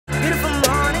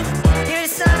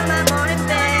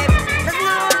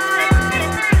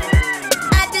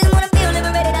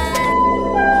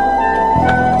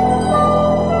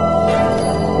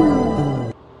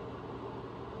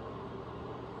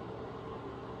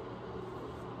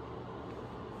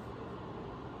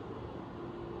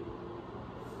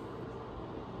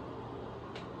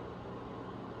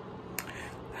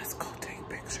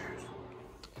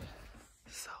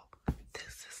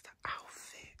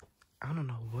I don't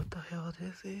know what the hell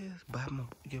this is, but I'm gonna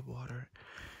get water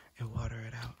and water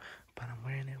it out. But I'm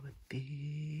wearing it with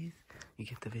these. You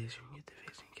get the vision, you get the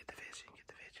vision, you get the vision, you get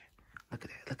the vision. Look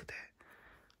at that, look at that.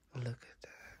 Look at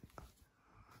that.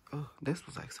 Oh, this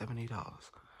was like $70.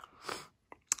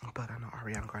 But I know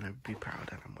Ariana Grande be proud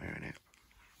that I'm wearing it.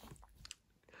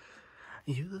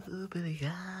 You really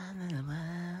got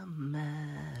my mind.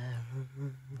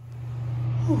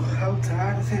 I'm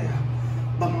tired as hell.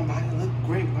 But my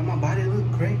body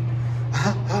look great.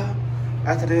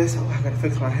 After this, oh, I gotta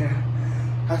fix my hair.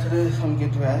 After this, I'm gonna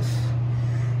get dressed.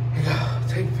 And go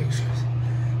take pictures.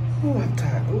 Oh, I'm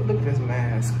tired. Oh, look at this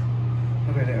mask.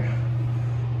 Look at there.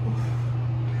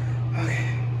 Ooh. Okay.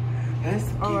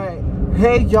 Alright.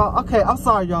 Hey, y'all. Okay, I'm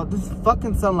sorry, y'all. This is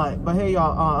fucking sunlight. But hey,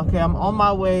 y'all. Okay, I'm on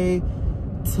my way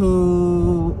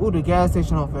to the gas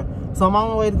station over. So I'm on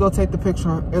my way to go take the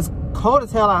picture. It's cold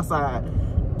as hell outside.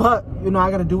 But, you know,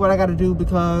 I gotta do what I gotta do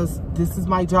because this is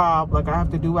my job. Like, I have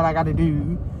to do what I gotta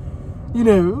do. You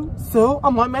know? So,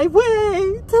 I'm on my way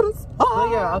to the spot.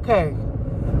 But yeah, okay.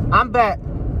 I'm back.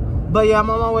 But yeah, I'm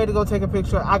on my way to go take a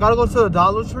picture. I gotta go to the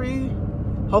Dollar Tree.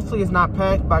 Hopefully it's not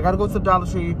packed, but I gotta go to the Dollar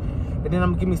Tree. And then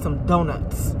I'm gonna give me some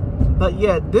donuts. But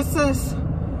yeah, this is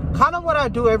kind of what I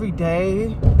do every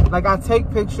day. Like, I take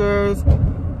pictures.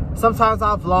 Sometimes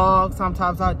I vlog,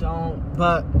 sometimes I don't.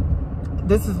 But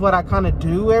this is what I kind of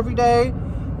do every day,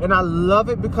 and I love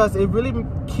it because it really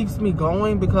keeps me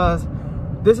going, because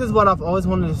this is what I've always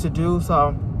wanted to do.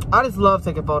 So I just love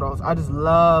taking photos. I just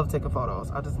love taking photos,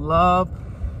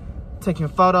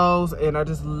 and I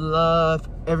just love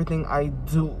everything I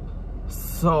do.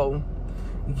 So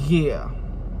yeah,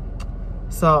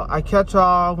 so I catch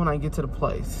y'all when I get to the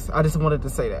place. I just wanted to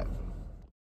say that.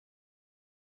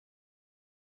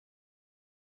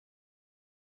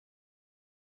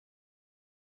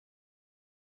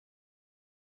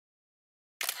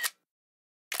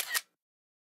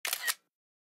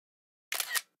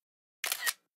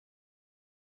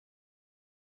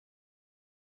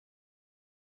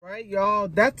 Right, y'all,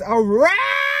 that's a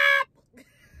wrap.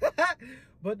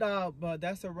 but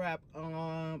that's a wrap.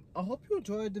 I hope you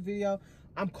enjoyed the video.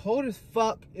 I'm cold as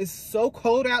fuck. It's so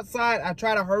cold outside. I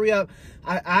try to hurry up.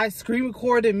 I screen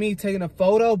recorded me taking a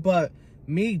photo, but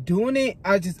me doing it,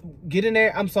 I just get in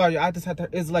there. I'm sorry, I just had to.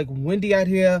 It's like windy out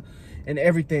here and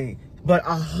everything. But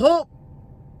I hope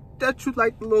that you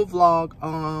like the little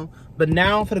vlog. But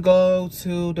now I'm gonna go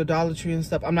to the Dollar Tree and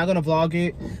stuff. I'm not gonna vlog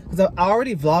it because I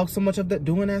already vlogged so much of that,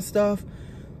 doing that stuff,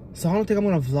 so I don't think I'm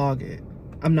gonna vlog it.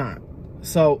 I'm not.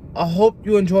 So I hope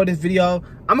you enjoyed this video.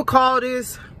 I'm gonna call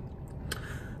this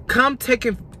 "Come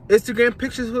Taking Instagram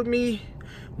Pictures with Me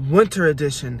Winter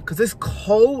Edition," because it's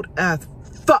cold as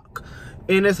fuck,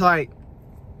 and it's like,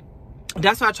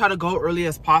 that's why I try to go early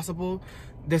as possible,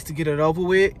 just to get it over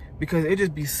with, because it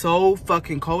just be so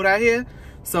fucking cold out here.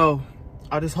 So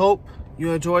I just hope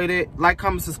you enjoyed it. Like,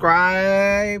 comment,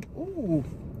 subscribe. Ooh,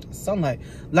 sunlight.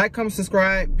 Like, comment,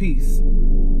 subscribe. Peace.